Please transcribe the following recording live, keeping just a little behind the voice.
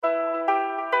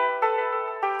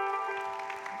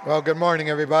Well, good morning,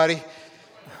 everybody.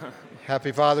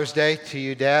 Happy Father's Day to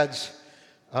you dads.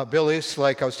 Bill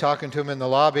Eastlake, I was talking to him in the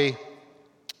lobby.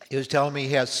 He was telling me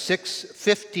he has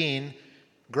 15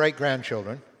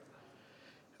 great-grandchildren.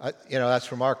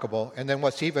 That's remarkable. And then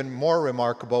what's even more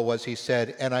remarkable was he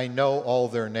said, and I know all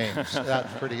their names.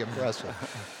 That's pretty impressive,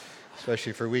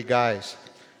 especially for we guys.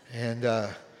 And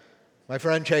my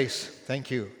friend Chase,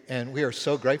 thank you. And we are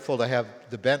so grateful to have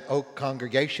the Bent Oak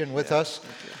congregation with us.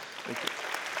 Thank you.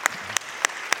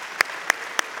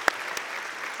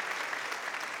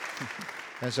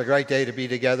 It's a great day to be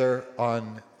together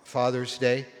on Father's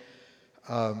Day.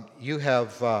 You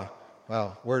have,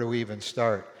 where do we even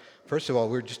start? First of all,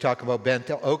 we're just talking about Bent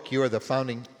Oak. You are the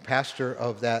founding pastor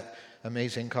of that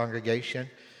amazing congregation.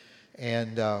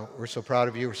 And we're so proud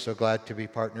of you. We're so glad to be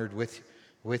partnered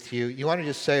with you. You want to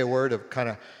just say a word of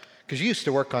because you used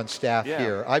to work on staff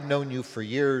here. I've known you for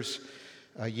years,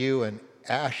 you and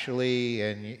Ashley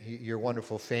and your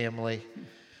wonderful family.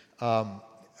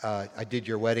 I did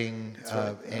your wedding,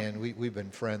 and we've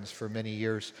been friends for many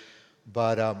years.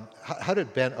 But how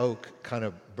did Bent Oak kind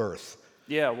of birth?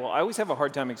 Yeah, well, I always have a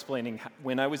hard time explaining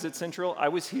when I was at Central. I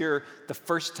was here the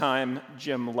first time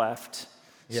Jim left.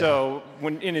 Yeah. So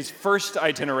when in his first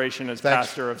iteration as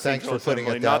pastor of Central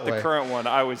Assembly, not the current one,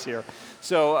 I was here.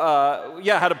 So I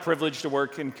had a privilege to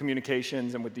work in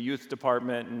communications and with the youth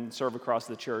department and serve across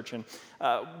the church. And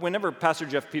whenever Pastor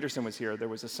Jeff Peterson was here, there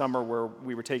was a summer where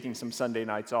we were taking some Sunday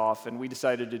nights off, and we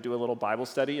decided to do a little Bible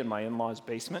study in my in-laws'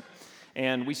 basement.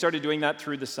 And we started doing that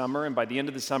through the summer, and by the end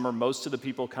of the summer, most of the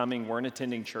people coming weren't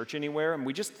attending church anywhere, and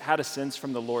we just had a sense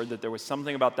from the Lord that there was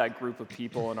something about that group of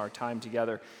people and our time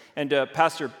together. And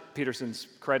Pastor Peterson's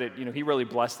credit, he really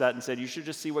blessed that and said, you should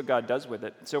just see what God does with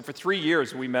it. So for 3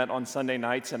 years, we met on Sunday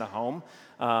nights in a home.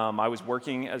 I was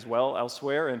working as well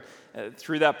elsewhere, and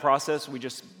through that process, we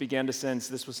just began to sense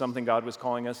this was something God was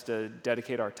calling us to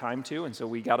dedicate our time to, and so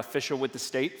we got official with the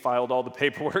state, filed all the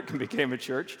paperwork, and became a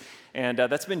church. And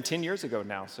that's been 10 years ago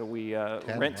now. So we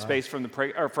rent space from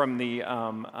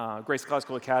the Grace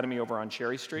Classical Academy over on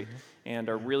Cherry Street, and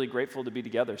are really grateful to be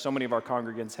together. So many of our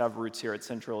congregants have roots here at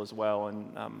Central as well,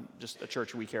 and just a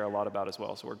church we care a lot about as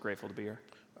well. So we're grateful to be here.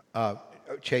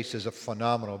 Chase is a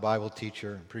phenomenal Bible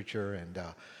teacher and preacher, and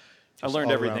I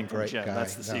learned everything from Jim. Guy.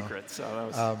 That's the secret. So that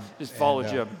was just follow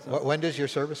Jim. So. When does your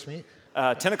service meet?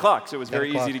 10 o'clock. So it was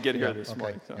very easy to get here this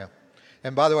morning. So. Yeah.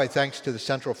 And by the way, thanks to the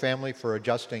Central family for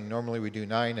adjusting. Normally we do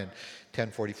 9 and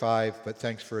 10:45, but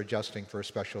thanks for adjusting for a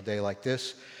special day like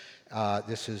this.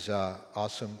 This is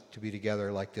awesome to be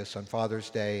together like this on Father's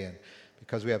Day, and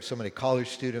because we have so many college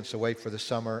students away for the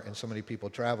summer and so many people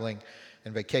traveling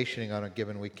and vacationing on a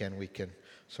given weekend, we can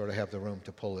sort of have the room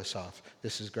to pull this off.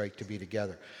 This is great to be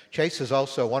together. Chase is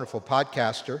also a wonderful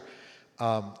podcaster.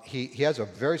 He has a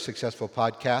very successful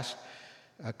podcast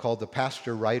called the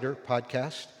Pastor Writer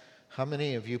Podcast. How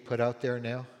many have you put out there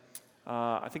now?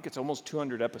 I think it's almost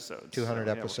 200 episodes. 200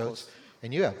 episodes.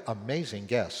 And you have amazing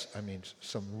guests. I mean,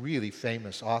 some really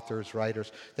famous authors,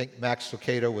 writers. I think Max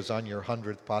Lucado was on your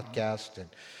 100th podcast, and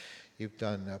you've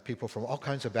done people from all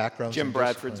kinds of backgrounds. Jim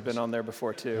Bradford's been on there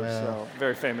before, too, so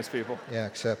very famous people. Yeah,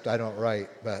 except I don't write,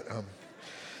 but...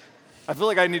 I feel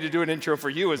like I need to do an intro for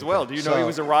you as well. Do you know he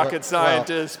was a rocket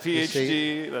scientist,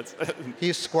 PhD?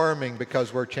 He's squirming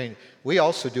because we're changing. We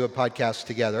also do a podcast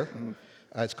together.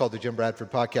 It's called the Jim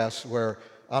Bradford Podcast, where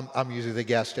I'm usually the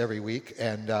guest every week,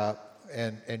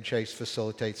 and Chase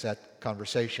facilitates that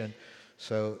conversation.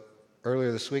 So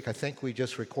earlier this week, I think we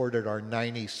just recorded our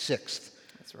 96th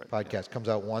podcast. Yeah. Comes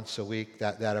out once a week.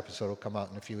 That episode will come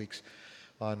out in a few weeks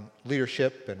on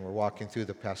leadership, and we're walking through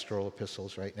the pastoral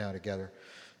epistles right now together.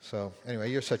 So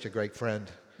anyway, you're such a great friend.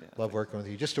 Love working with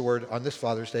you. Just a word on this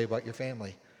Father's Day about your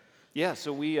family. Yeah,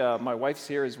 so my wife's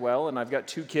here as well, and I've got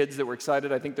 2 kids that were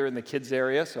excited. I think they're in the kids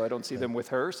area, so I don't see them with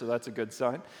her, so that's a good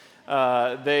sign.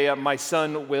 My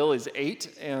son, Will, is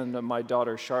 8, and my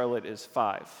daughter, Charlotte, is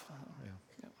 5.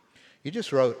 Yeah. You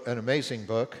just wrote an amazing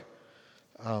book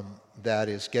that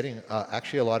is getting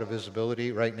actually a lot of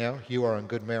visibility right now. You are on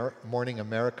Good Morning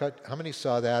America. How many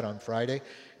saw that on Friday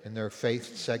in their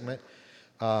faith segment?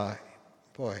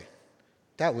 Boy,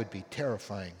 that would be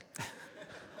terrifying.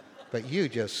 But you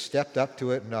just stepped up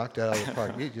to it and knocked it out of the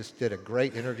park. You just did a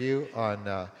great interview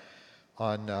on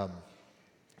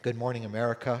Good Morning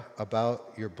America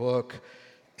about your book,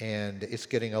 and it's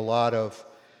getting a lot of,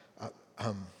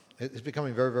 it's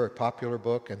becoming a very, very popular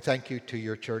book. And thank you to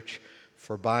your church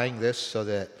for buying this so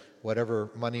that whatever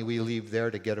money we leave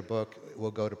there to get a book will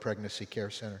go to Pregnancy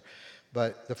Care Center.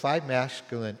 But the 5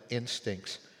 masculine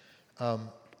instincts,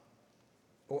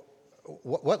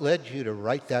 what led you to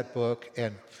write that book?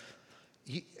 And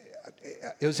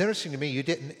it was interesting to me, you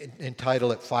didn't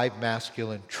entitle it 5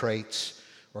 masculine traits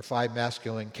or 5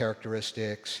 masculine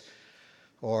characteristics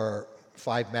or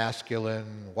 5 masculine,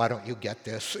 why don't you get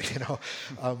this,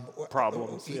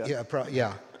 Problems.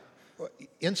 Yeah.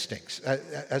 Instincts.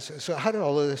 So how did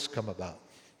all of this come about?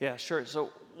 Yeah, sure.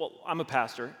 So, I'm a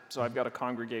pastor, so I've got a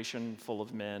congregation full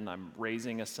of men. I'm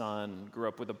raising a son, grew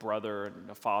up with a brother and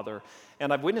a father.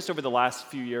 And I've witnessed over the last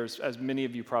few years, as many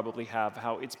of you probably have,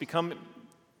 how it's become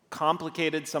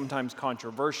complicated, sometimes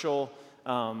controversial,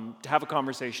 to have a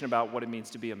conversation about what it means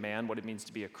to be a man, what it means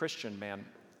to be a Christian man.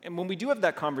 And when we do have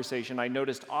that conversation, I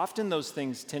noticed often those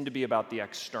things tend to be about the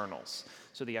externals.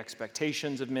 So the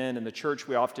expectations of men in the church,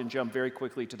 we often jump very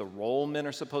quickly to the role men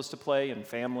are supposed to play in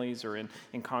families or in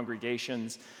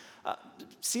congregations.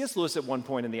 C.S. Lewis at one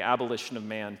point in The Abolition of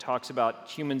Man talks about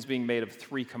humans being made of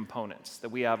 3 components, that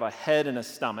we have a head and a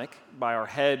stomach. By our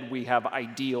head, we have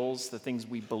ideals, the things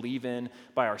we believe in.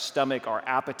 By our stomach, our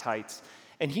appetites.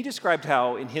 And he described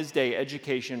how, in his day,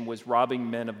 education was robbing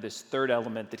men of this third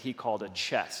element that he called a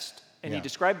chest. And he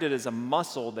described it as a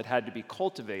muscle that had to be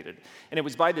cultivated. And it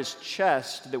was by this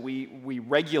chest that we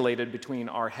regulated between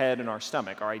our head and our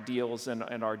stomach, our ideals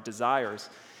and our desires.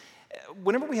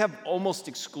 Whenever we have almost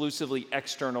exclusively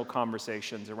external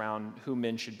conversations around who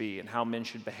men should be and how men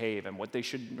should behave and what they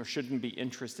should or shouldn't be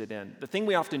interested in, the thing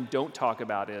we often don't talk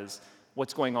about is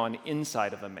what's going on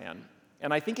inside of a man.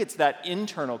 And I think it's that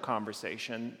internal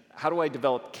conversation, how do I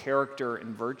develop character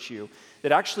and virtue,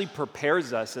 that actually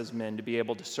prepares us as men to be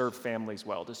able to serve families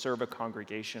well, to serve a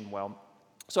congregation well.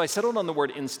 So I settled on the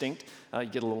word instinct. You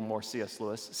get a little more C.S.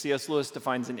 Lewis. C.S. Lewis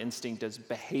defines an instinct as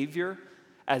behavior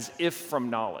as if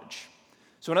from knowledge.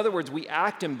 So in other words, we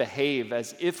act and behave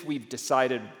as if we've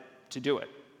decided to do it,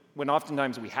 when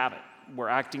oftentimes we haven't. We're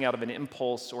acting out of an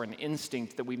impulse or an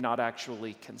instinct that we've not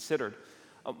actually considered.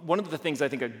 One of the things I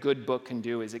think a good book can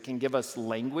do is it can give us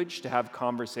language to have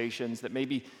conversations that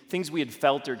maybe things we had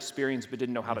felt or experienced but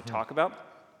didn't know how to talk about.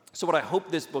 So what I hope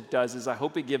this book does is I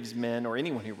hope it gives men, or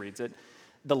anyone who reads it,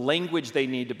 the language they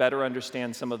need to better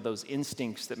understand some of those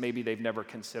instincts that maybe they've never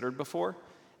considered before.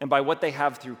 And by what they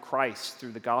have through Christ,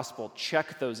 through the gospel,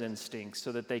 check those instincts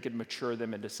so that they could mature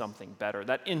them into something better.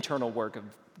 That internal work of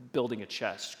building a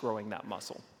chest, growing that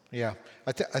muscle. Yeah,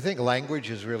 I think language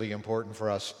is really important for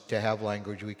us to have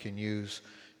language we can use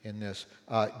in this.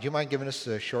 Do you mind giving us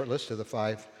a short list of the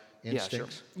 5 instincts? Yeah, sure.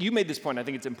 You made this point. I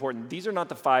think it's important. These are not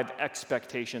the 5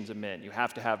 expectations of men. You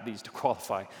have to have these to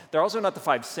qualify. They're also not the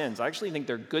 5 sins. I actually think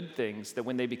they're good things that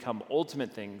when they become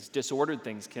ultimate things, disordered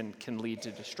things can lead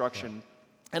to destruction. Yeah.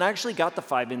 And I actually got the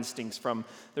 5 instincts from,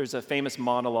 there's a famous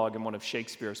monologue in one of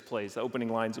Shakespeare's plays. The opening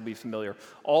lines will be familiar.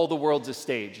 All the world's a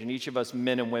stage, and each of us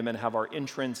men and women have our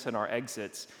entrance and our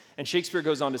exits. And Shakespeare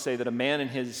goes on to say that a man in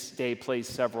his day plays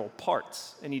several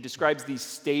parts. And he describes these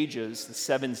stages, the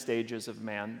 7 stages of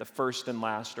man. The first and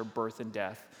last are birth and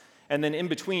death. And then in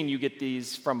between, you get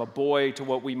these from a boy to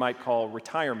what we might call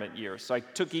retirement years. So I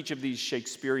took each of these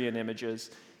Shakespearean images,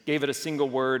 gave it a single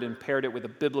word, and paired it with a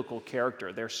biblical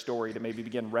character, their story, to maybe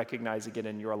begin recognizing it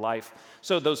in your life.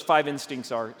 So those 5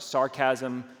 instincts are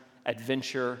sarcasm,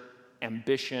 adventure,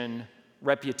 ambition,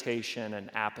 reputation, and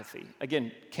apathy.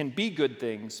 Again, can be good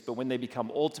things, but when they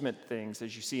become ultimate things,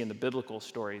 as you see in the biblical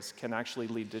stories, can actually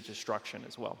lead to destruction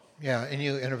as well. Yeah, and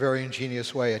you, in a very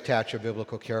ingenious way, attach a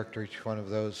biblical character to each one of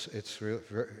those. It's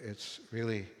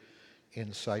really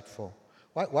insightful.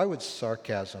 Why would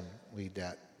sarcasm lead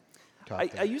that?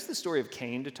 I use the story of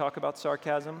Cain to talk about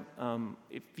sarcasm.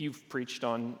 If you've preached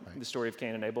on the story of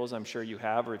Cain and Abel, as I'm sure you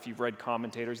have, or if you've read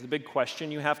commentators, the big question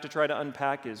you have to try to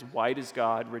unpack is, why does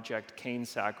God reject Cain's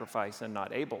sacrifice and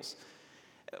not Abel's?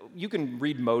 You can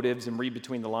read motives and read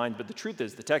between the lines, but the truth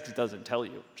is the text doesn't tell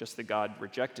you, just that God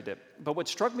rejected it. But what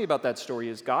struck me about that story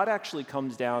is God actually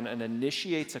comes down and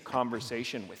initiates a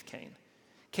conversation with Cain.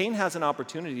 Cain has an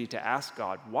opportunity to ask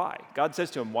God why. God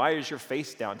says to him, "Why is your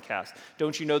face downcast?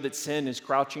 Don't you know that sin is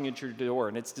crouching at your door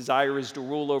and its desire is to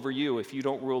rule over you if you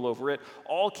don't rule over it?"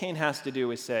 All Cain has to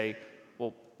do is say,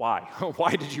 "Well, why?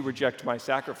 Why did you reject my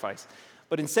sacrifice?"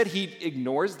 But instead, he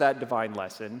ignores that divine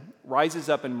lesson, rises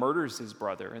up and murders his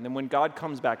brother. And then when God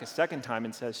comes back a second time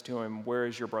and says to him, "Where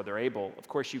is your brother Abel?" Of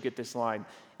course, you get this line,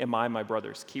 "Am I my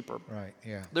brother's keeper?" Right,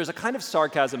 yeah. There's a kind of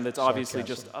sarcasm that's obviously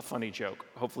just a funny joke,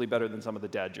 hopefully better than some of the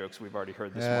dad jokes we've already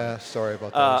heard this morning. Sorry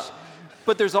about those.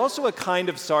 But there's also a kind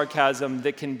of sarcasm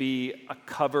that can be a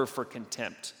cover for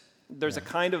contempt. There's a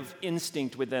kind of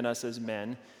instinct within us as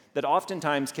men that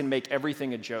oftentimes can make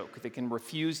everything a joke, that can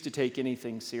refuse to take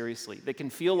anything seriously, that can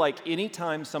feel like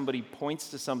anytime somebody points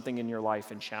to something in your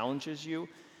life and challenges you,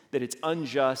 that it's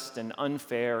unjust and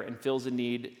unfair and feels a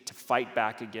need to fight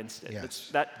back against it. Yes.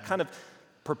 That kind of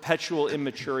perpetual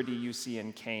immaturity you see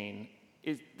in Cain,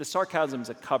 the sarcasm is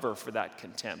a cover for that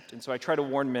contempt. And so I try to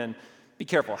warn men, be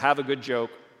careful, have a good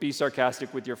joke, be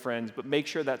sarcastic with your friends, but make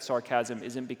sure that sarcasm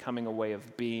isn't becoming a way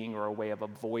of being or a way of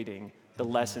avoiding the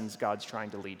lessons God's trying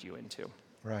to lead you into.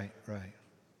 Right.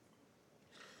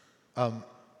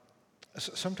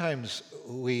 Sometimes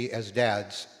we as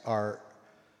dads are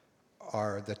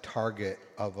the target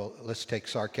of, let's take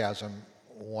sarcasm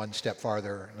one step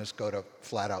farther and let's go to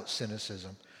flat out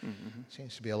cynicism.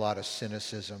 Seems to be a lot of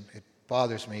cynicism. It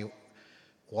bothers me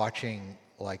watching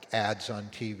like ads on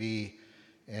TV,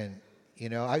 and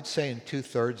I'd say in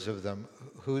 2/3 of them,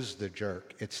 who's the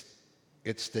jerk?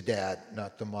 It's the dad,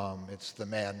 not the mom. It's the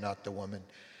man, not the woman.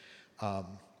 I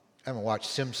haven't watched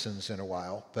Simpsons in a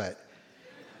while, but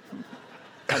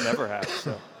I never have.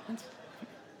 So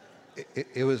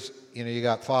it was, you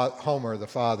got Homer, the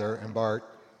father, and Bart,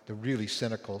 the really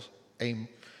cynical,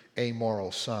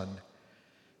 amoral son,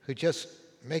 who just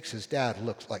makes his dad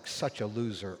look like such a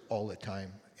loser all the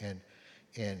time.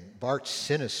 And Bart's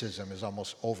cynicism is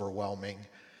almost overwhelming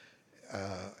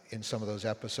in some of those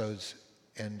episodes.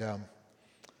 And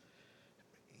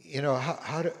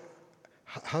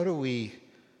how do we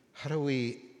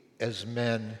as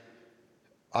men,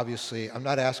 obviously, I'm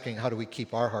not asking how do we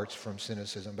keep our hearts from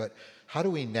cynicism, but how do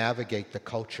we navigate the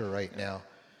culture right now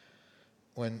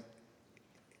when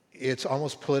it's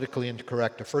almost politically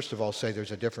incorrect to first of all say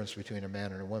there's a difference between a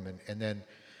man and a woman, and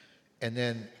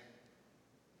then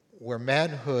where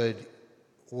manhood,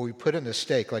 where we put in the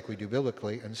stake like we do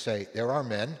biblically and say there are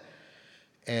men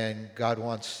and God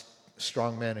wants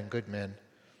strong men and good men.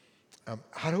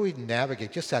 How do we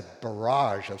navigate just that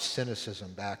barrage of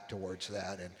cynicism back towards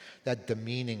that and that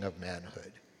demeaning of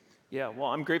manhood? Yeah, well,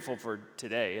 I'm grateful for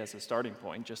today as a starting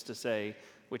point, just to say,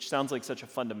 which sounds like such a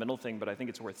fundamental thing, but I think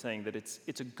it's worth saying that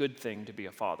it's a good thing to be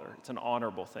a father. It's an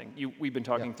honorable thing. We've been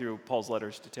talking through Paul's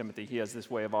letters to Timothy. He has this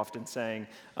way of often saying,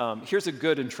 here's a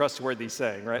good and trustworthy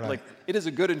saying, right? Like, it is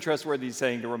a good and trustworthy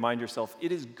saying to remind yourself,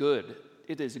 it is good.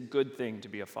 It is a good thing to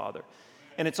be a father.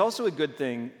 And it's also a good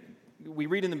thing, we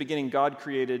read in the beginning, God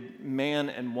created man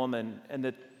and woman, and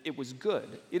that it was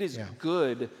good. It is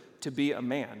good to be a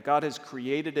man. God has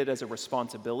created it as a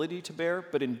responsibility to bear,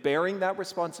 but in bearing that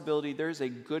responsibility, there's a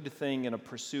good thing and a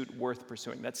pursuit worth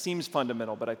pursuing. That seems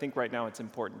fundamental, but I think right now it's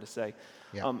important to say.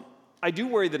 Yeah. I do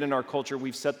worry that in our culture,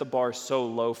 we've set the bar so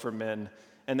low for men,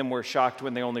 and then we're shocked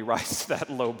when they only rise to that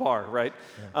low bar, right?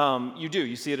 Yeah.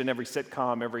 You see it in every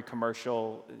sitcom, every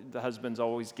commercial. The husband's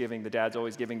always giving, the dad's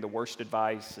always giving the worst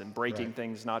advice and breaking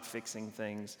things, not fixing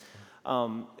things.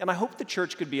 And I hope the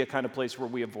church could be a kind of place where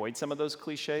we avoid some of those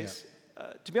cliches.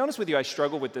 Yeah. To be honest with you, I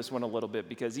struggle with this one a little bit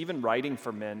because even writing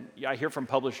for men, I hear from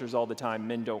publishers all the time,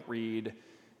 men don't read,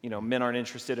 men aren't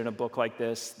interested in a book like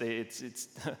this. It's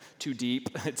too deep.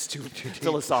 It's too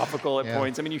philosophical at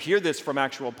points. I mean, you hear this from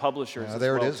actual publishers as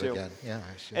there well, it is too. Again. Yeah,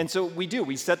 and so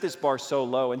we set this bar so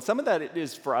low. And some of that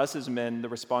is for us as men, the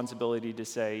responsibility to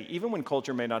say, even when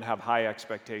culture may not have high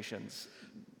expectations,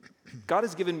 God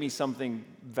has given me something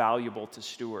valuable to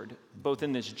steward, both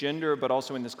in this gender, but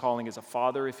also in this calling as a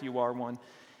father, if you are one.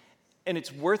 And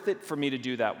it's worth it for me to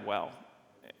do that well.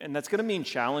 And that's going to mean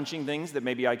challenging things that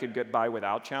maybe I could get by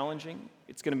without challenging.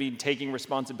 It's going to mean taking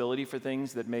responsibility for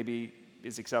things that maybe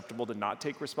is acceptable to not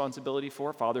take responsibility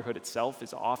for. Fatherhood itself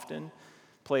is often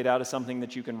played out as something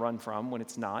that you can run from when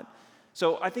it's not.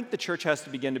 So I think the church has to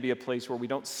begin to be a place where we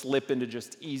don't slip into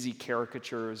just easy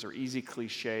caricatures or easy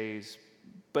cliches.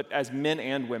 But as men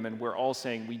and women, we're all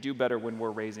saying we do better when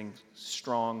we're raising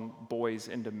strong boys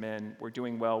into men. We're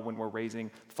doing well when we're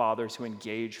raising fathers who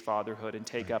engage fatherhood and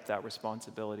take up that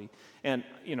responsibility. And,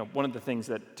 one of the things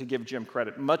that, to give Jim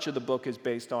credit, much of the book is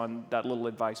based on that little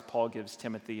advice Paul gives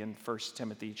Timothy in 1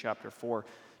 Timothy chapter 4,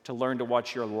 to learn to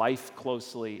watch your life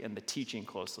closely and the teaching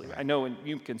closely. Right. I know, and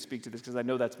you can speak to this because I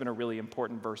know that's been a really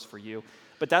important verse for you.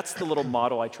 But that's the little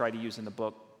model I try to use in the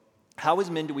book. How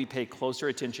as men do we pay closer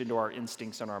attention to our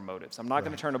instincts and our motives? I'm not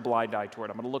going to turn a blind eye toward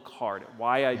it. I'm going to look hard at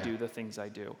why I do the things I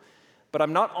do. But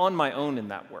I'm not on my own in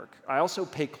that work. I also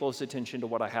pay close attention to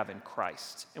what I have in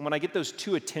Christ. And when I get those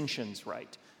two attentions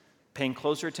right, paying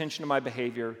closer attention to my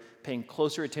behavior, paying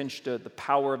closer attention to the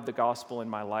power of the gospel in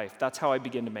my life, that's how I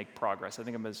begin to make progress. I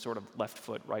think I'm a sort of left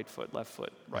foot, right foot, left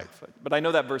foot, right foot. But I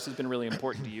know that verse has been really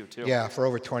important to you too. Yeah, for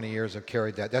over 20 years I've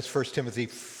carried that. That's 1 Timothy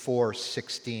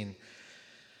 4:16.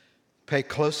 Pay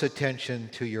close attention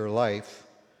to your life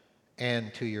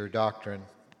and to your doctrine.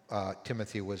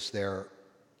 Timothy was there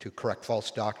to correct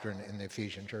false doctrine in the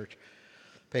Ephesian church.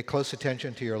 Pay close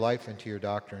attention to your life and to your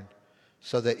doctrine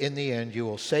so that in the end you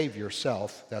will save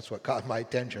yourself. That's what caught my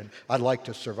attention. I'd like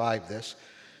to survive this.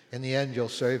 In the end you'll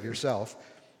save yourself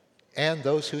and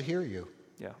those who hear you.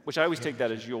 Yeah, which I always take that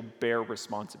as you'll bear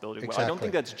responsibility. Exactly. Well, I don't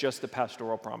think that's just a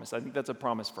pastoral promise. I think that's a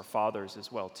promise for fathers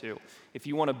as well, too. If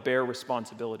you want to bear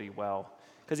responsibility well,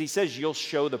 because he says you'll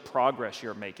show the progress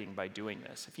you're making by doing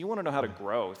this. If you want to know how to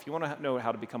grow, if you want to know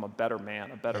how to become a better man,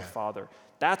 a better father,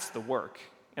 that's the work.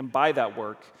 And by that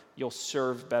work, you'll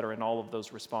serve better in all of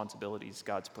those responsibilities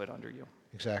God's put under you.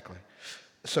 Exactly.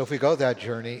 So if we go that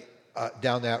journey,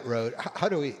 down that road, how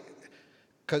do we...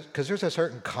 Because there's a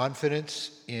certain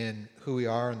confidence in who we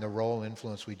are and the role and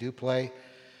influence we do play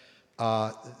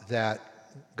that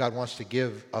God wants to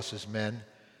give us as men.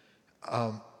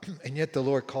 And yet the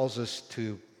Lord calls us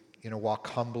to, walk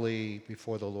humbly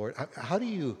before the Lord. How do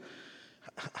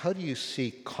you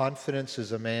see confidence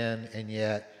as a man and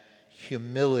yet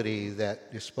humility that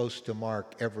is supposed to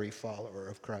mark every follower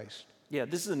of Christ? Yeah,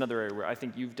 this is another area where I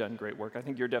think you've done great work. I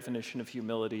think your definition of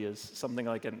humility is something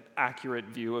like an accurate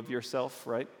view of yourself,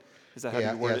 right? Is that how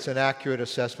you word it? It's an accurate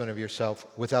assessment of yourself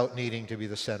without needing to be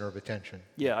the center of attention.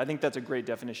 Yeah, I think that's a great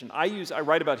definition. I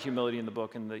write about humility in the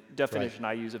book, and the definition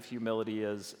I use of humility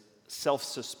is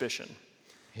self-suspicion.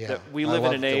 Yeah, that we live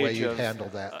in an age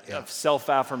of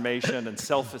self-affirmation and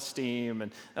self-esteem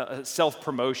and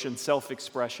self-promotion,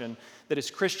 self-expression, that as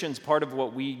Christians, part of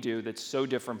what we do that's so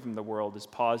different from the world is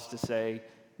pause to say,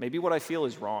 maybe what I feel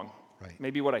is wrong. Right.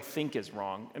 Maybe what I think is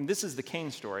wrong. And this is the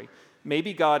Cain story.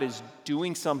 Maybe God is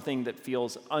doing something that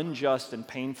feels unjust and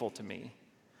painful to me,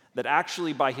 that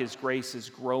actually by his grace is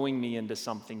growing me into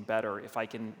something better if I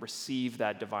can receive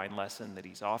that divine lesson that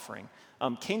he's offering.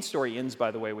 Cain's story ends,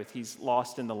 by the way, with he's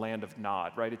lost in the land of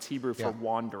Nod, right? It's Hebrew for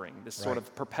wandering, this sort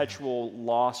of perpetual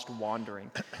lost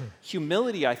wandering.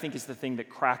 Humility, I think, is the thing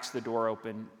that cracks the door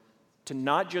open to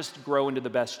not just grow into the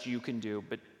best you can do,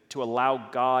 but to allow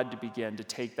God to begin to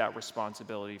take that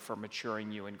responsibility for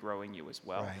maturing you and growing you as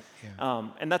well.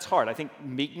 Right, and that's hard. I think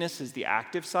meekness is the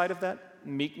active side of that.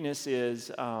 Meekness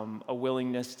is a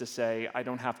willingness to say, I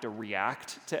don't have to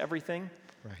react to everything,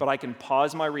 but I can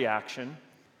pause my reaction.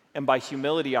 And by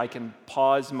humility, I can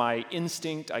pause my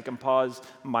instinct, I can pause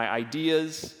my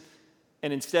ideas,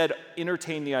 and instead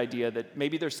entertain the idea that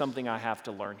maybe there's something I have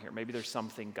to learn here. Maybe there's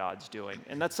something God's doing.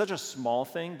 And that's such a small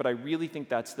thing, but I really think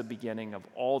that's the beginning of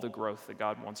all the growth that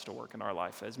God wants to work in our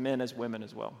life, as men, as women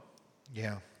as well.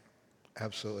 Yeah,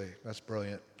 absolutely. That's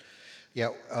brilliant.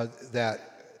 Yeah,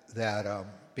 that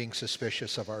being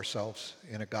suspicious of ourselves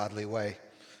in a godly way,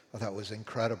 I thought was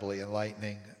incredibly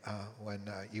enlightening when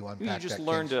you unpacked that. You just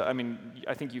learned to,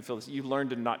 I think you feel this, you learn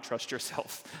to not trust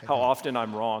yourself. How often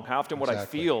I'm wrong, how often what I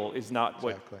feel is not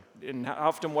what, and how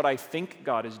often what I think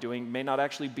God is doing may not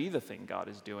actually be the thing God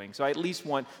is doing. So I at least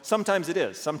want, sometimes it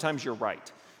is, sometimes you're right,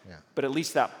 but at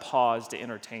least that pause to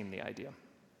entertain the idea.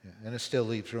 Yeah. And it still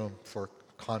leaves room for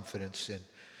confidence in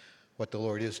what the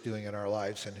Lord is doing in our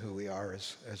lives and who we are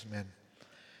as men.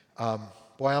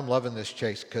 Boy, I'm loving this,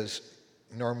 Chase, because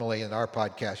normally in our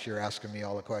podcast, you're asking me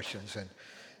all the questions and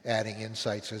adding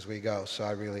insights as we go. So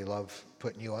I really love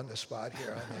putting you on the spot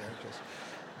here.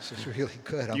 This is really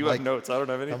good. You have notes. I don't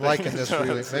have anything. I'm liking this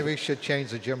really. Maybe we should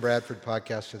change the Jim Bradford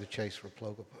podcast to the Chase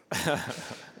Reploga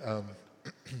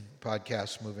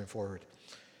podcast moving forward.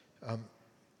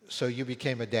 So you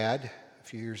became a dad a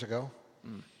few years ago.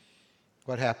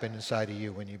 What happened inside of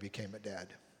you when you became a dad?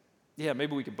 Yeah,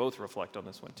 maybe we could both reflect on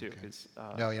this one too. Okay.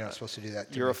 No, you're not supposed to do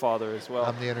that. You're a father as well.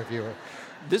 I'm the interviewer.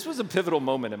 This was a pivotal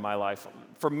moment in my life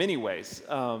for many ways.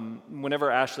 Whenever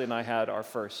Ashley and I had our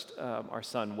first, our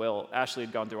son Will, Ashley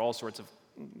had gone through all sorts of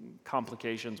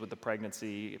complications with the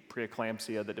pregnancy,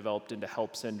 preeclampsia that developed into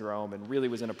HELLP syndrome, and really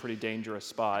was in a pretty dangerous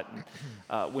spot.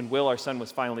 And, when Will, our son,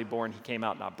 was finally born, he came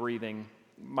out not breathing.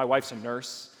 My wife's a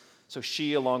nurse. So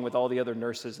she, along with all the other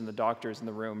nurses and the doctors in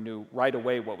the room, knew right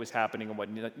away what was happening and what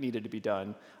needed to be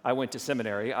done. I went to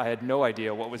seminary. I had no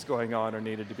idea what was going on or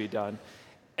needed to be done.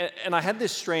 And I had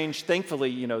this strange,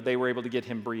 thankfully, they were able to get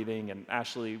him breathing, and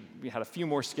Ashley had a few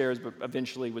more scares, but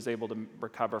eventually was able to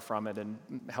recover from it and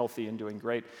healthy and doing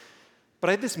great. But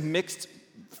I had this mixed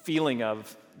feeling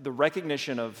of the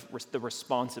recognition of the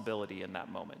responsibility in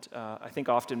that moment. I think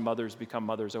often mothers become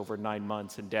mothers over 9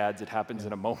 months, and dads, it happens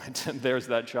in a moment, and there's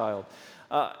that child.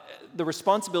 The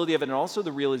responsibility of it, and also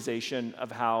the realization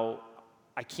of how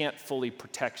I can't fully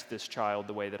protect this child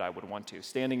the way that I would want to.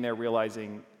 Standing there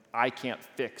realizing I can't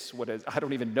fix I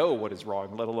don't even know what is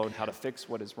wrong, let alone how to fix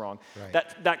what is wrong. Right.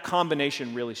 That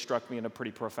combination really struck me in a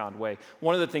pretty profound way.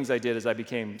 One of the things I did is I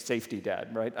became safety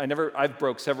dad, right? I've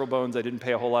broke several bones, I didn't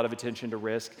pay a whole lot of attention to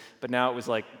risk, but now it was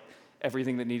like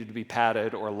everything that needed to be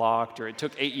padded or locked, or it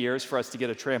took 8 years for us to get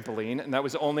a trampoline, and that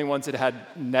was only once it had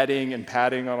netting and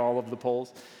padding on all of the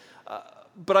poles.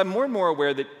 But I'm more and more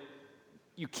aware that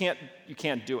you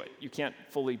can't do it. You can't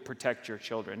fully protect your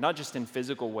children, not just in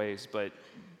physical ways, but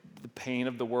the pain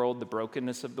of the world, the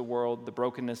brokenness of the world, the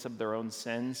brokenness of their own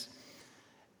sins.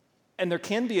 And there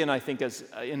can be, and I think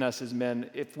in us as men,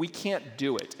 if we can't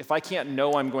do it, if I can't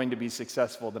know I'm going to be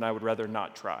successful, then I would rather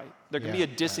not try. There can be a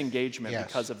disengagement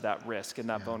because of that risk and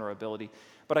that vulnerability.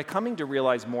 But I'm coming to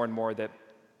realize more and more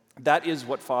that is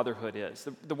what fatherhood is.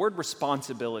 The word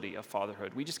responsibility of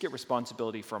fatherhood, we just get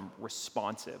responsibility from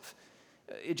responsive.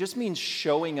 It just means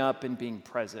showing up and being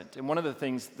present. And one of the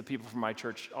things the people from my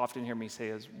church often hear me say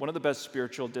is, one of the best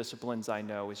spiritual disciplines I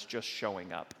know is just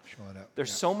showing up.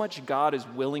 There's so much God is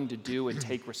willing to do and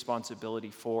take responsibility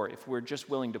for if we're just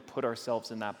willing to put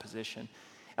ourselves in that position.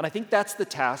 And I think that's the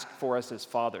task for us as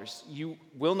fathers. You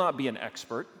will not be an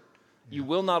expert. You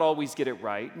will not always get it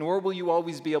right, nor will you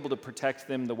always be able to protect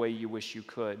them the way you wish you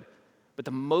could. But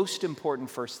the most important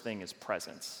first thing is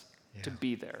presence, to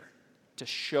be there, to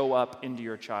show up into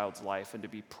your child's life and to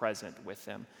be present with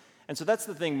them. And so that's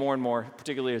the thing more and more,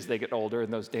 particularly as they get older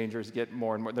and those dangers get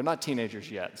more and more. They're not teenagers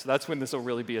yet, so that's when this will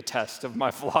really be a test of my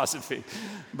philosophy.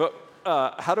 But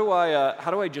how do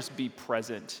I just be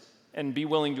present and be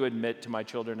willing to admit to my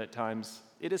children at times,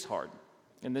 it is hard.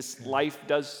 And this life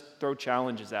does throw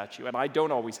challenges at you, and I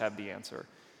don't always have the answer.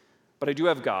 But I do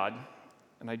have God,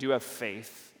 and I do have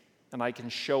faith, and I can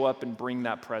show up and bring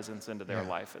that presence into their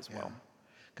life as well.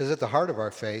 Because at the heart of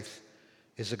our faith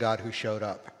is a God who showed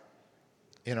up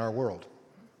in our world.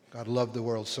 God loved the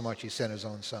world so much he sent his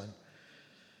own son.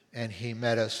 And he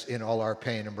met us in all our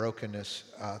pain and brokenness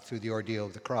through the ordeal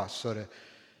of the cross. So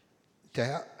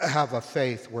to have a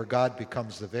faith where God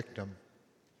becomes the victim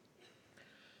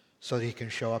so that he can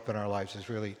show up in our lives is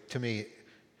really, to me,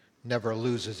 never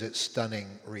loses its stunning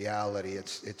reality.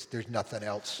 There's nothing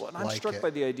else like it. I'm struck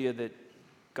by the idea that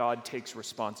God takes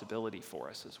responsibility for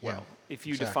us as well. If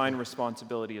you define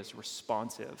responsibility as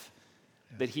responsive,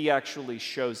 that he actually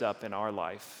shows up in our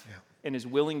life and is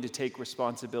willing to take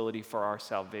responsibility for our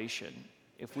salvation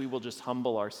if we will just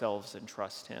humble ourselves and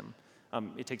trust him.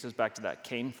 It takes us back to that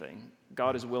Cain thing.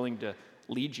 God is willing to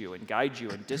lead you and guide you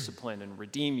and discipline and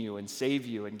redeem you and save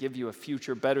you and give you a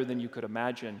future better than you could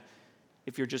imagine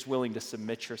if you're just willing to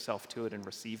submit yourself to it and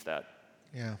receive that.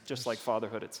 Just like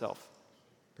fatherhood itself.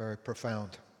 Very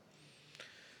profound.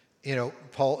 You know,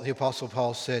 the Apostle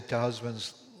Paul said to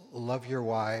husbands, love your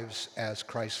wives as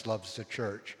Christ loves the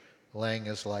church, laying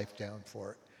his life down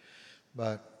for it.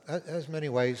 But there's many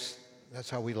ways, that's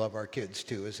how we love our kids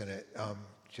too, isn't it?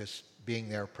 Just being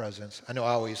their presence. I know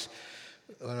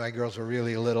when my girls were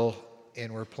really little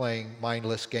and we're playing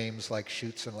mindless games like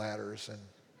Chutes and Ladders and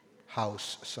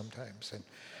House sometimes.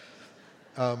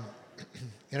 And,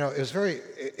 you know, it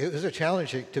was a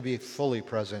challenge to be fully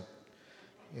present,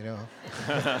 you know.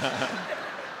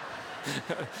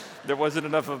 There wasn't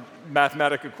enough of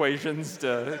mathematic equations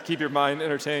to keep your mind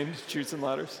entertained, Chutes and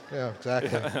Ladders. Yeah,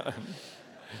 exactly.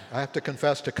 I have to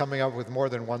confess to coming up with more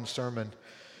than one sermon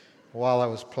while I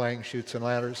was playing Chutes and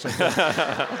Ladders.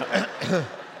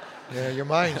 Yeah, your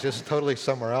mind's just totally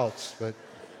somewhere else.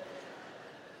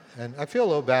 And I feel a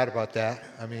little bad about that.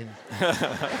 I mean,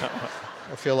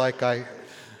 I feel like I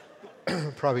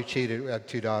probably cheated. I have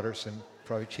two daughters and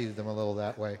probably cheated them a little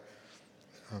that way.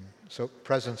 So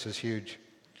presence is huge.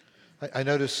 I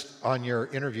noticed on your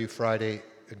interview Friday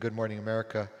at Good Morning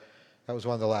America, that was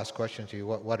one of the last questions to you.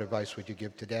 What advice would you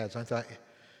give to dads? I thought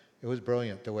it was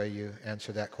brilliant the way you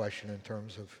answered that question in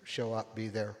terms of show up, be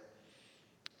there,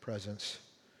 presence.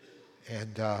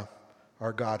 And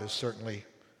our God has certainly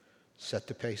set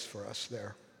the pace for us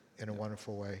there in a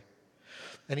wonderful way.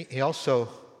 And he also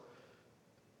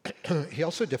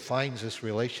defines this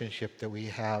relationship that we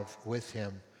have with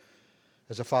him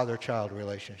as a father-child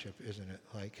relationship, isn't it?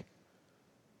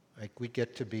 Like we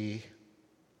get to be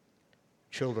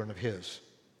children of his.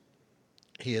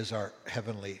 He is our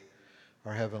heavenly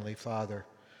Father.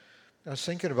 I was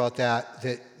thinking about that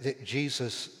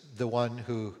Jesus, the one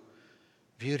who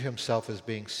viewed himself as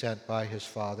being sent by his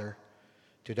Father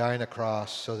to die on a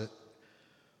cross so that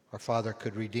our Father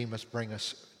could redeem us, bring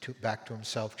us back to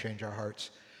himself, change our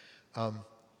hearts.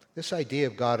 This idea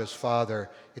of God as Father,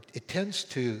 it tends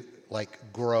to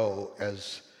grow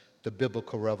as the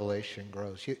biblical revelation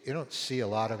grows. You don't see a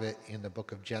lot of it in the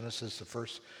book of Genesis, the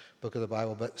first book of the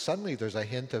Bible, but suddenly there's a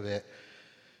hint of it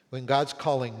when God's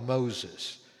calling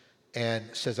Moses and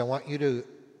says, I want you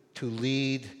to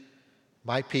lead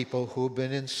my people who have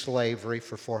been in slavery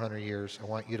for 400 years. I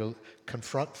want you to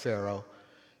confront Pharaoh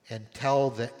and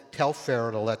tell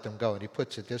Pharaoh to let them go. And he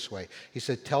puts it this way. He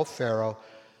said, tell Pharaoh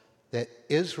that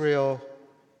Israel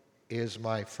is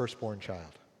my firstborn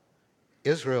child.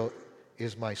 Israel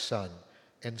is my son.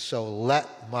 and so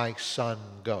let my son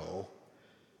go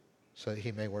so that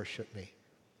he may worship me.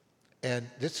 And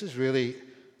this is really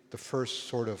the first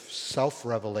sort of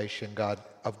self-revelation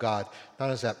of God, not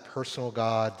as that personal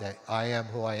God, that I am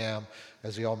who I am,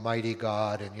 as the Almighty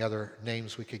God and the other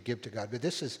names we could give to God. But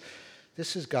this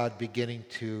is God beginning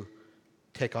to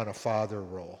take on a father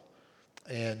role.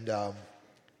 And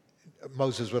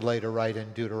Moses would later write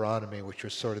in Deuteronomy, which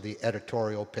was sort of the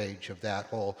editorial page of that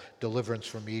whole deliverance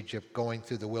from Egypt, going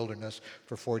through the wilderness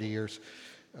for 40 years.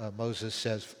 Moses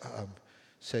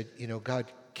said, God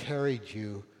carried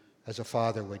you as a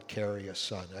father would carry a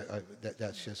son.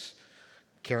 That's just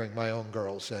carrying my own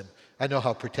girls. And I know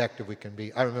how protective we can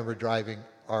be. I remember driving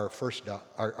our firstborn,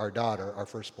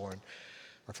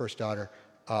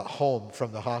 home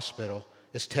from the hospital.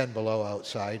 It's 10 below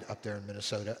outside up there in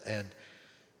Minnesota. And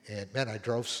man, I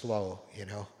drove slow,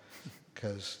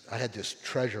 because I had this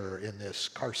treasure in this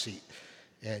car seat.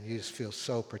 And you just feel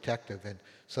so protective. And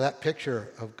so that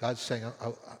picture of God saying,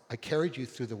 I carried you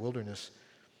through the wilderness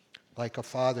like a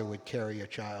father would carry a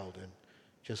child and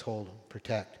just hold and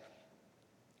protect.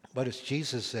 But it's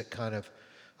Jesus that kind of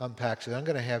unpacks it. I'm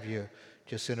going to have you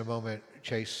just in a moment,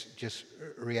 Chase, just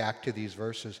react to these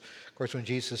verses. Of course, when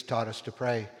Jesus taught us to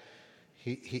pray,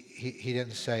 he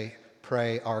didn't say,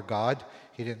 pray our God.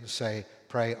 He didn't say,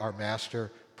 pray our Master,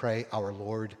 pray our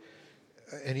Lord.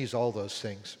 And he's all those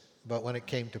things. But when it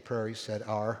came to prayer, he said,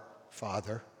 our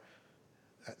Father.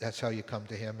 That's how you come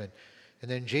to him.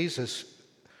 And then Jesus,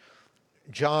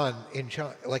 John,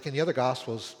 like in the other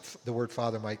Gospels, the word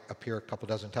Father might appear a couple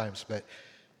dozen times, but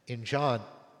in John,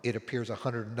 it appears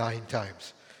 109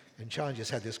 times. And John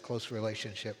just had this close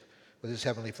relationship with his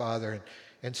Heavenly Father.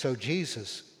 And so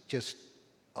Jesus just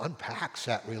unpacks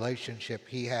that relationship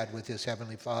he had with his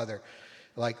Heavenly Father.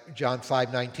 Like John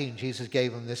 5:19, Jesus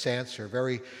gave him this answer,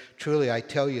 very truly I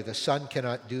tell you, the Son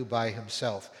cannot do by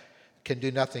himself, can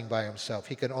do nothing by himself.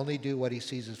 He can only do what he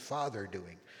sees his Father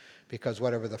doing, because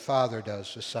whatever the Father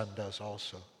does, the Son does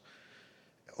also.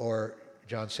 Or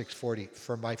John 6:40,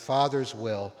 for my Father's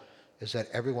will is that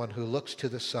everyone who looks to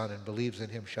the Son and believes in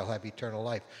him shall have eternal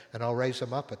life, and I'll raise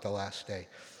him up at the last day.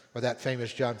 Or that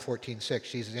famous John 14:6,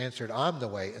 Jesus answered, I'm the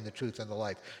way and the truth and the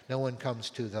life. No one comes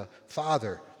to the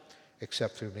Father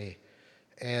except through me.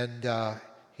 And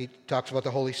he talks about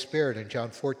the Holy Spirit in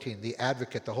John 14, the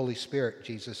advocate, the Holy Spirit,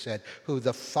 Jesus said, who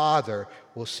the Father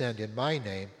will send in my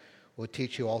name, will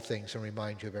teach you all things and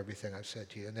remind you of everything I've said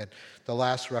to you. And then the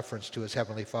last reference to his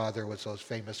Heavenly Father was those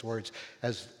famous words,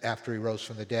 as after he rose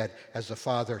from the dead, as the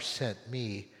Father sent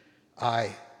me,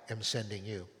 I am sending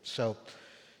you. So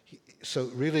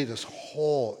really this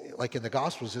whole, like in the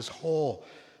Gospels, this whole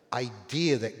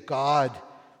idea that God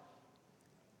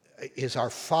is our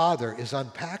Father is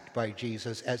unpacked by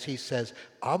Jesus as he says,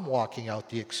 I'm walking out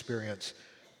the experience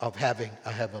of having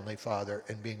a Heavenly Father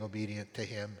and being obedient to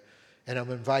him. And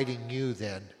I'm inviting you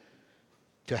then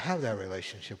to have that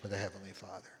relationship with the Heavenly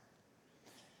Father.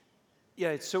 Yeah,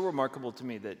 it's so remarkable to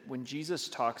me that when Jesus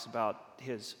talks about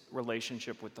his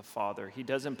relationship with the Father, he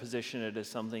doesn't position it as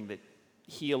something that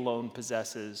he alone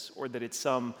possesses or that it's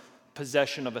some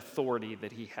possession of authority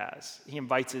that he has. He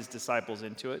invites his disciples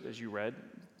into it, as you read,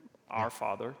 our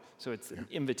Father, so it's an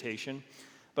invitation.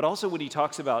 But also when he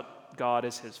talks about God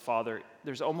as his Father,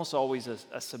 there's almost always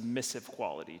a submissive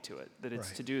quality to it, that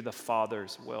it's to do the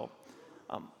Father's will.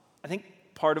 I think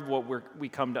part of what we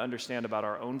come to understand about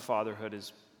our own fatherhood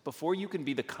is before you can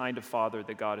be the kind of father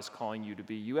that God is calling you to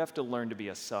be, you have to learn to be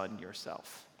a son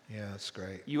yourself. Yeah, that's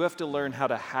great. You have to learn how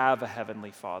to have a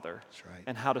Heavenly Father. That's right.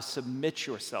 And how to submit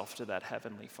yourself to that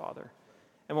Heavenly Father.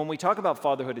 And when we talk about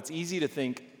fatherhood, it's easy to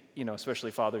think,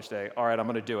 especially Father's Day, all right, I'm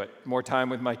going to do it. More time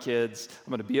with my kids.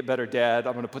 I'm going to be a better dad.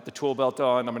 I'm going to put the tool belt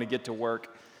on. I'm going to get to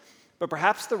work. But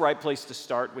perhaps the right place to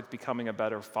start with becoming a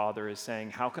better father is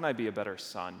saying, how can I be a better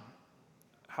son?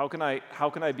 How can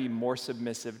I be more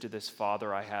submissive to this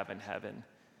Father I have in heaven?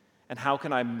 And how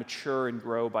can I mature and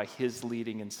grow by his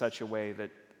leading in such a way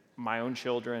that my own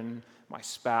children, my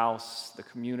spouse, the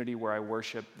community where I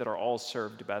worship, that are all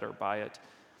served better by it?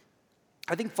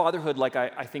 I think fatherhood, like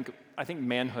I think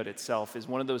manhood itself, is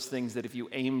one of those things that if you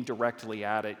aim directly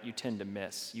at it, you tend to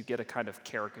miss. You get a kind of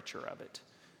caricature of it.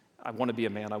 I want to be a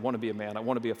man, I want to be a man, I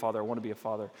want to be a father, I want to be a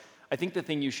father. I think the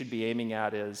thing you should be aiming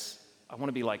at is, I want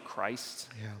to be like Christ.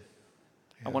 Yeah.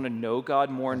 I want to know God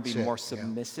more and be more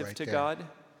submissive to there. God.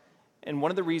 And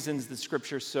one of the reasons the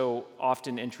Scripture's so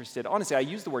often interested, honestly, I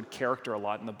use the word character a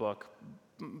lot in the book,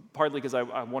 partly because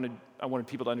I wanted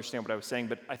people to understand what I was saying,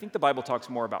 but I think the Bible talks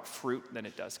more about fruit than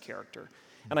it does character.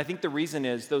 And I think the reason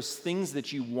is those things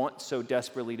that you want so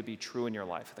desperately to be true in your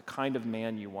life, the kind of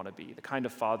man you want to be, the kind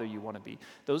of father you want to be,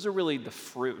 those are really the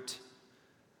fruit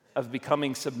of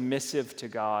becoming submissive to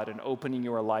God and opening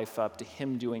your life up to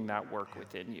him doing that work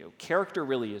within you. Character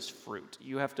really is fruit.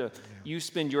 You have to, you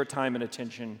spend your time and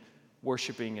attention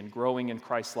worshiping and growing in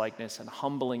Christ-likeness and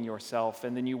humbling yourself,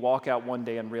 and then you walk out one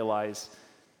day and realize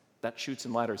that Chutes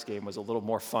and Ladders game was a little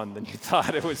more fun than you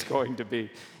thought it was going to be.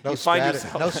 No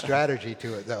strategy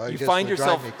to it, though. It just would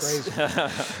drive me crazy.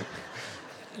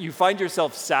 You find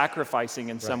yourself sacrificing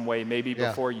in some way maybe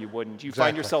before you wouldn't. You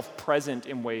find yourself present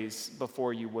in ways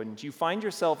before you wouldn't. You find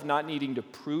yourself not needing to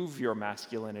prove your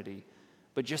masculinity,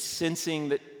 but just sensing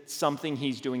that something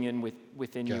he's doing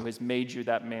within you has made you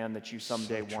that man that you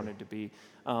someday wanted to be.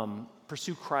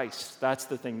 Pursue Christ. That's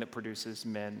the thing that produces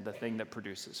men, the thing that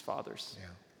produces fathers. Yeah.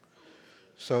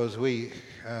 So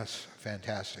that's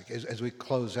fantastic. As we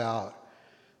close out,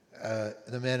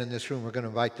 the men in this room, we're going to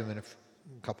invite them in a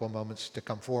couple of moments to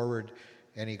come forward.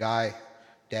 Any guy,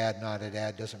 dad, not a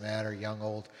dad, doesn't matter, young,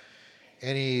 old.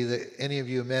 Any of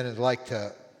you men would like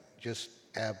to just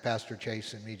have Pastor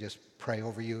Chase and me just pray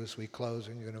over you as we close,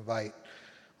 and you're going to invite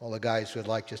all the guys who would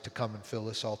like just to come and fill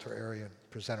this altar area and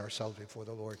present ourselves before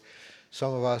the Lord.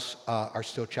 Some of us are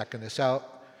still checking this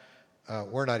out.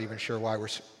 We're not even sure why we're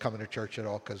coming to church at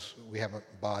all, because we haven't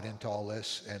bought into all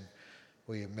this, and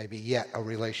we have maybe yet a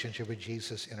relationship with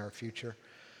Jesus in our future.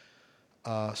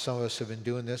 Some of us have been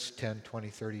doing this 10, 20,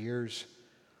 30 years,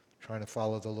 trying to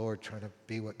follow the Lord, trying to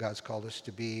be what God's called us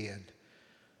to be, and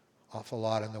awful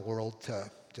lot in the world to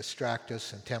distract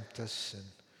us and tempt us, and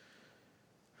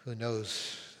who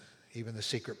knows, even the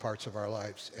secret parts of our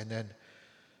lives. And then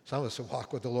some of us have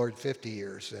walked with the Lord 50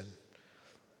 years.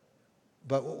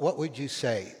 But what would you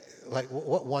say? Like,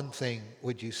 what one thing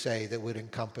would you say that would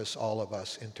encompass all of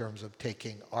us in terms of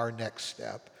taking our next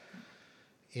step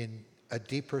in a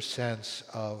deeper sense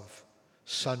of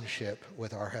sonship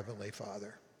with our Heavenly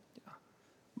Father? Yeah.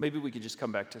 Maybe we could just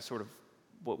come back to sort of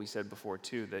what we said before,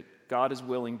 too, that God is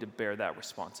willing to bear that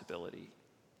responsibility.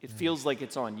 It feels like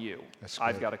it's on you.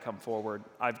 I've got to come forward.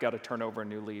 I've got to turn over a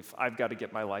new leaf. I've got to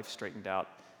get my life straightened out.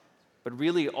 But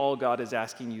really, all God is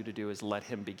asking you to do is let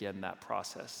him begin that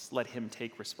process. Let him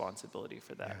take responsibility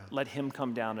for that. Yeah. Let him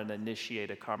come down and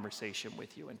initiate a conversation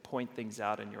with you and point things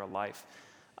out in your life.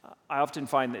 I often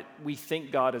find that we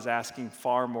think God is asking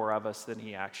far more of us than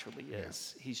he actually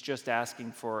is. Yeah. He's just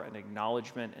asking for an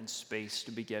acknowledgement and space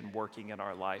to begin working in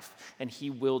our life. And he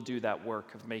will do that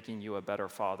work of making you a better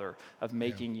father, of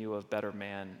making you a better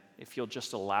man, if you'll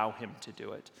just allow him to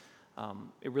do it.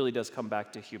 It really does come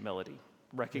back to humility,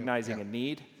 recognizing a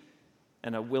need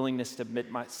and a willingness to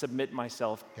submit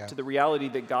myself to the reality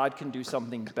that God can do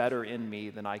something better in me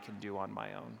than I can do on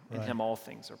my own. In him, all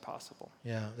things are possible.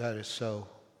 Yeah, that is so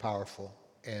powerful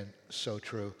and so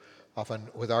true. Often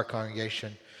with our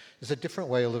congregation, it's a different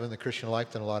way of living the Christian life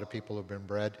than a lot of people have been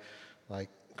bred. Like,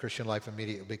 Christian life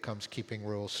immediately becomes keeping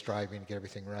rules, striving to get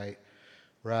everything right,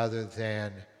 rather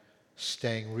than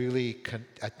staying really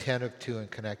attentive to and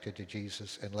connected to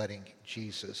Jesus and letting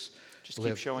Jesus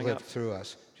live through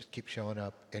us. Just keep showing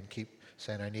up and keep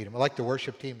saying, I need him. I'd like the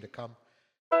worship team to come.